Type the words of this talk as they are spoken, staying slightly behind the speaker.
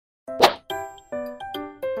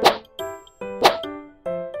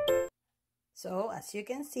So as you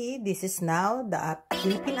can see, this is now the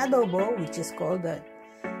Philippine adobo, which is called the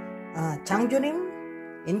Changjurim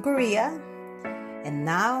in Korea. And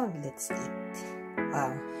now let's eat.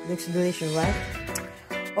 Wow, looks delicious, right?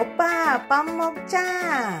 Oppa,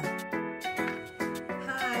 pamogcha!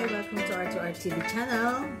 Hi, welcome to our TV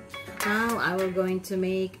channel. Now I will going to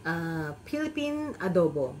make a Philippine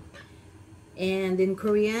adobo, and in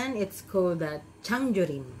Korean it's called the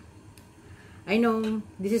Changjurim. I know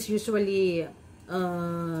this is usually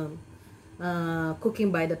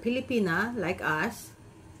cooking by the Filipina like us,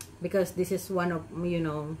 because this is one of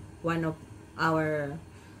our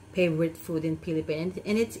favorite food in Philippines,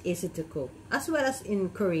 and it's easy to cook, as well as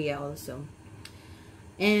in Korea also.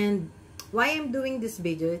 And why I'm doing this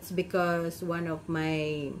video, it's because one of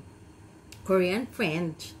my Korean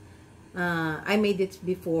friends, I made it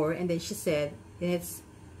before, and then she said, and it's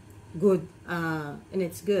good, and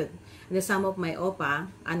then some of my oppa,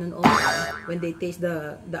 anon oppa, when they taste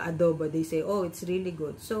the adobo, they say, oh, it's really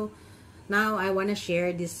good. So now I want to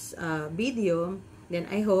share this video. Then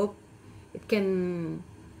I hope it can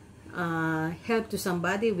help to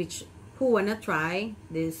somebody who wanna try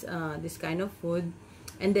this kind of food.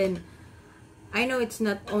 And then I know it's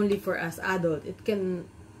not only for us adult, it can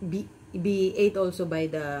be ate also by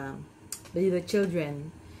the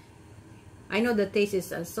children. I know the taste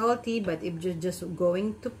is salty, but if you're just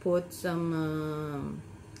going to put some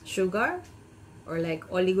sugar, or like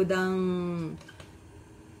oligodang,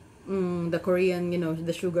 the Korean,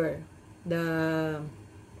 the sugar,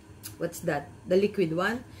 what's that, the liquid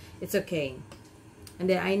one, it's okay. And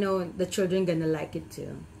then I know the children gonna like it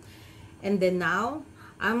too. And then now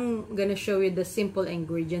I'm gonna show you the simple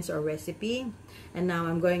ingredients or recipe. And now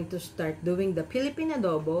I'm going to start doing the Philippine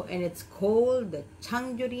adobo, and it's called the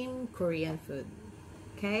Changjurim Korean food.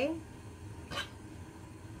 Okay?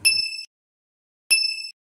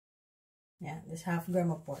 Yeah, this half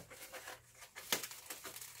gram of pork.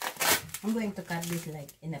 I'm going to cut this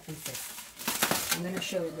like in a pieces. I'm gonna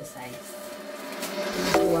show you the size.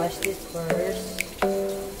 Wash this first.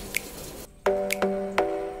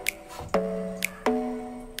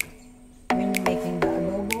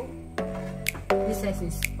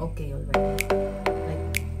 Is okay already.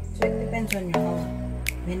 So it depends on how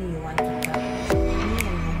many you want to cut. Me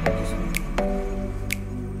and my just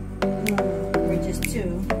we're just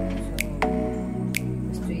two,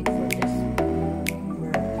 so just to eat for this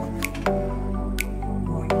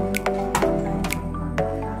morning.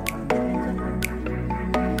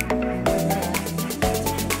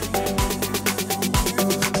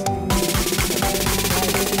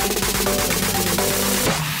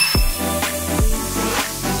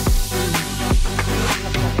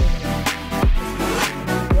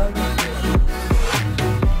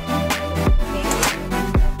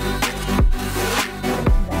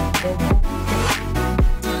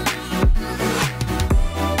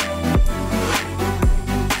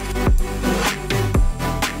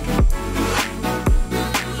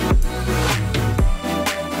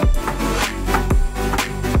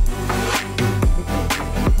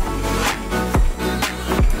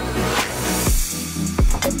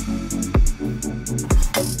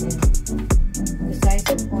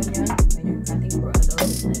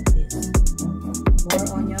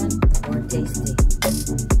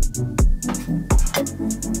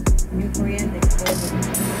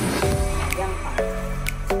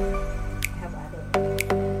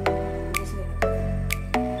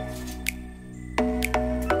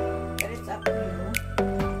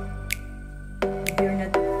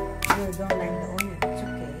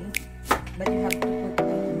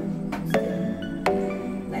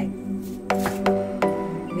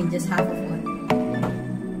 Just half of one.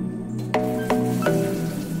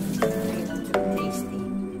 To be tasty.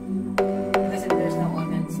 Because if there's no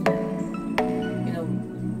onions, then,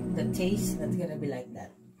 the taste, that's gonna be like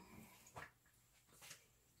that.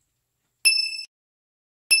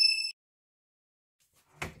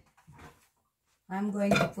 I'm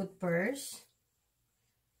going to put first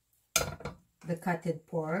the cutted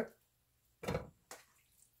pork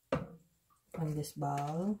on this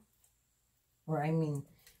bowl, or I mean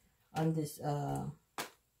on this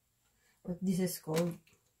what this is called,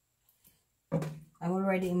 I'm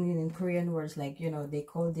already in Korean words, like they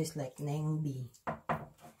call this like nengbi,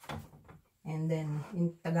 and then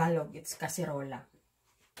in Tagalog it's cacerola.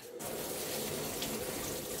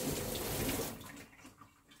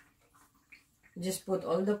 Just put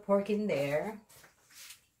all the pork in there,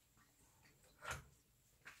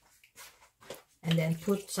 and then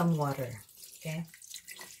put some water. Okay,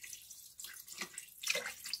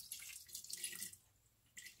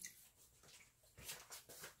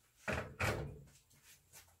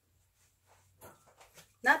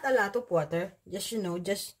 not a lot of water. Just, you know,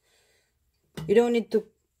 just, you don't need to,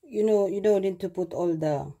 you don't need to put all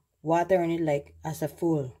the water on it like as a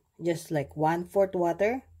full. Just like 1/4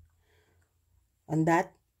 water on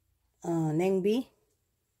that nengbi.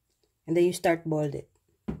 And then you start boil it.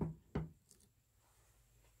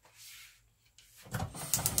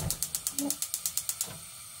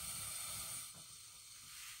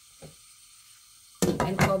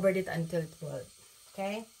 And covered it until it boiled.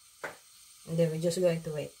 Okay? And then we're just going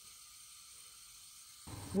to wait.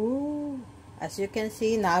 Ooh, as you can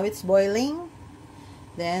see, now it's boiling.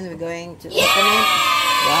 Then we're going to open it.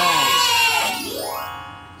 Wow.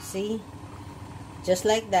 See? Just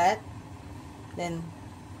like that. Then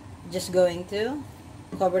just going to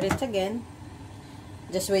cover it again.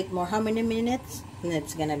 Just wait more. How many minutes? And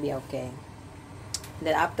it's gonna be okay.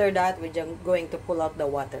 Then after that, we're just going to pull out the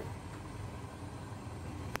water.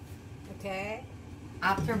 Okay.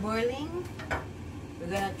 After boiling,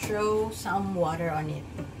 we're gonna throw some water on it.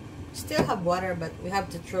 Still have water, but we have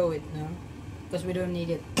to throw it now because we don't need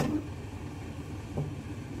it.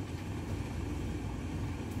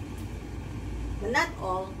 But not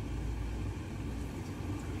all.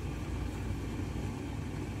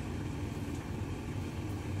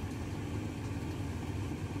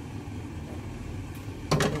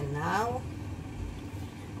 And now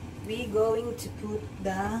we're going to put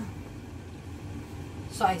the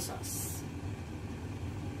soy sauce.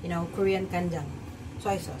 You know, Korean kanjang.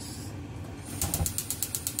 Soy sauce.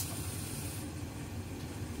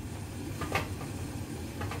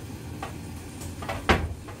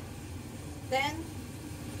 Then,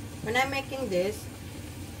 when I'm making this,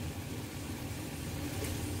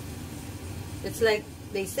 it's like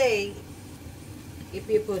they say, if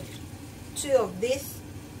you put 2 of this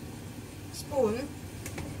spoon,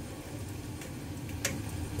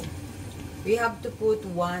 we have to put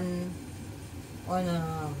 1 on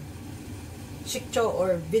shikcho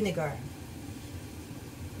or vinegar.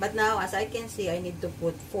 But now, as I can see, I need to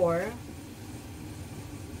put 4.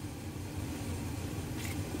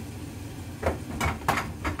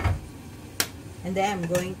 And then I'm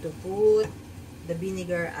going to put the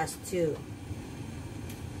vinegar as 2.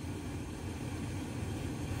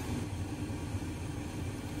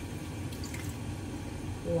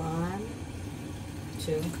 One,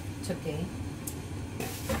 2. It's okay.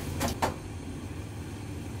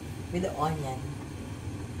 With the onion.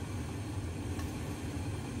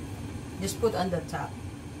 Just put on the top.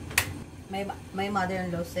 My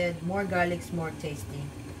mother-in-law said more garlic's more tasty.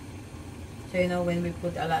 So you know, when we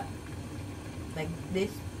put a lot like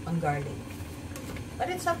this on garlic. But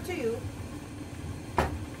it's up to you.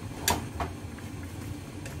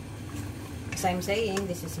 As I'm saying,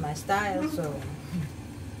 this is my style, so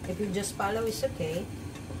if you just follow, it's okay.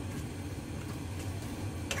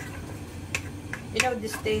 You know,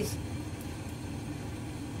 this taste,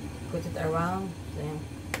 put it around, then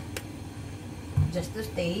just to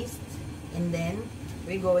taste, and then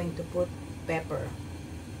we're going to put pepper.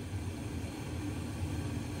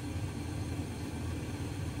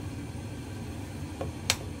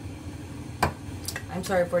 I'm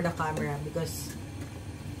sorry for the camera because,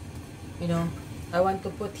 you know, I want to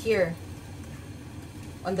put here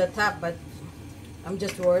on the top, but I'm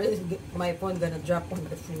just worried my phone gonna drop on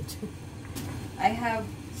the food. I have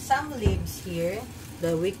some leaves here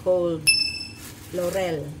that we call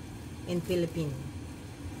laurel in Philippines.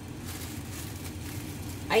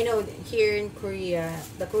 I know here in Korea,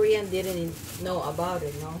 the Korean didn't know about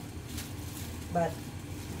it, no? But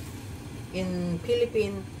in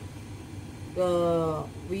Philippines,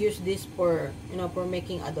 we use this for, you know, for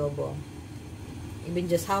making adobo. Even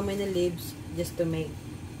just how many leaves just to make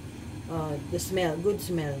the smell, good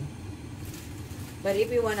smell. But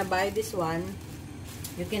if you wanna buy this one,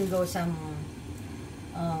 you can go some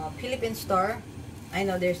Philippine store. I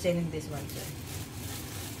know they're selling this one, so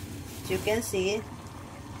you can see it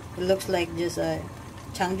looks like just a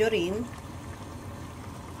chanjorin.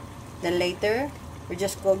 Then later we're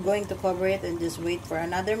just going to cover it and just wait for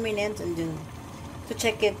another minute and then to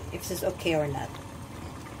check it if it's okay or not.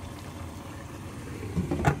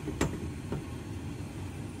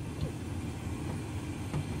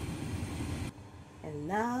 And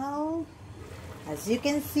now, as you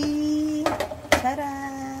can see, ta-da!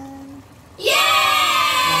 Wow.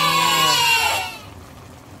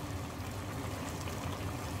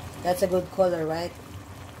 That's a good color, right?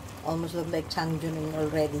 Almost look like changjuneng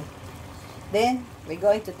already. Then, we're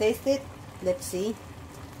going to taste it. Let's see.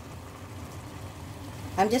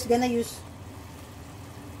 I'm just gonna use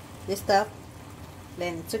this stuff.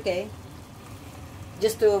 Then, it's okay.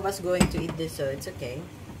 Just 2 of us going to eat this, so it's okay.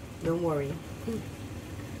 Don't worry.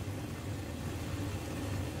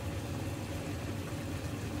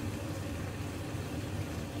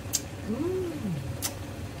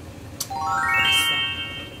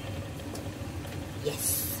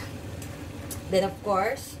 Yes. Then of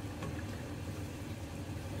course,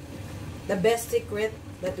 the best secret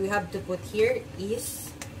that we have to put here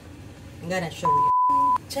is, I'm gonna show you.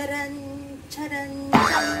 Charan, charan,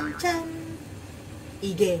 chan, chan.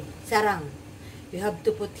 Ige, sarang. You have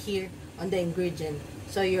to put here on the ingredient,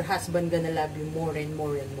 so your husband gonna love you more and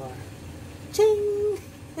more and more. Ching!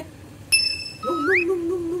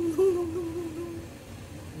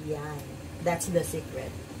 Yeah, that's the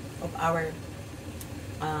secret of our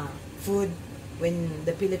food when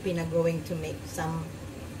the Filipina going to make some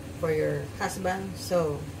for your husband.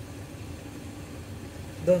 So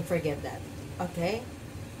don't forget that. Okay?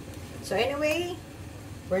 So anyway,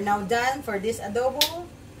 we're now done for this adobo,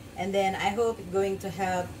 and then I hope it's going to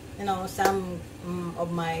help, you know, some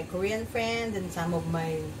of my Korean friends and some of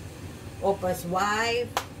my Oppa's wife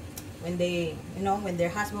when they, you know, when their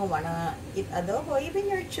husband wanna eat adobo. Even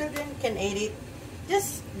your children can eat it.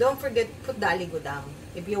 Just don't forget, put the aligodang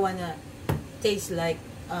if you wanna taste like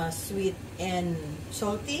sweet and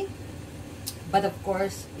salty. But of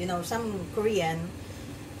course, you know, some Korean,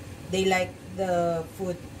 they like the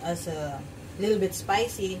food as a little bit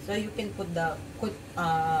spicy, so you can put the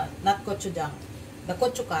not gochujang, the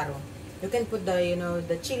gochujang. You can put the, you know,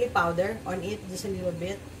 the chili powder on it, just a little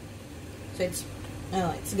bit, so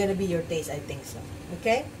it's gonna be your taste, I think so.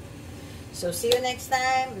 Okay, so see you next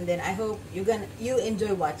time, and then I hope you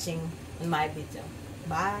enjoy watching my video.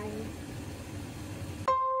 Bye.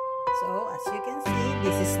 So as you can see,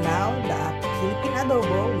 this is now the Philippine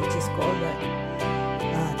adobo, which is called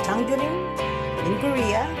Changjurim in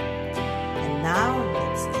Korea. And now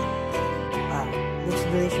let's eat. Wow, looks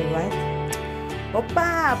delicious, right?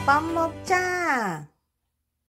 Oppa, pam 먹자.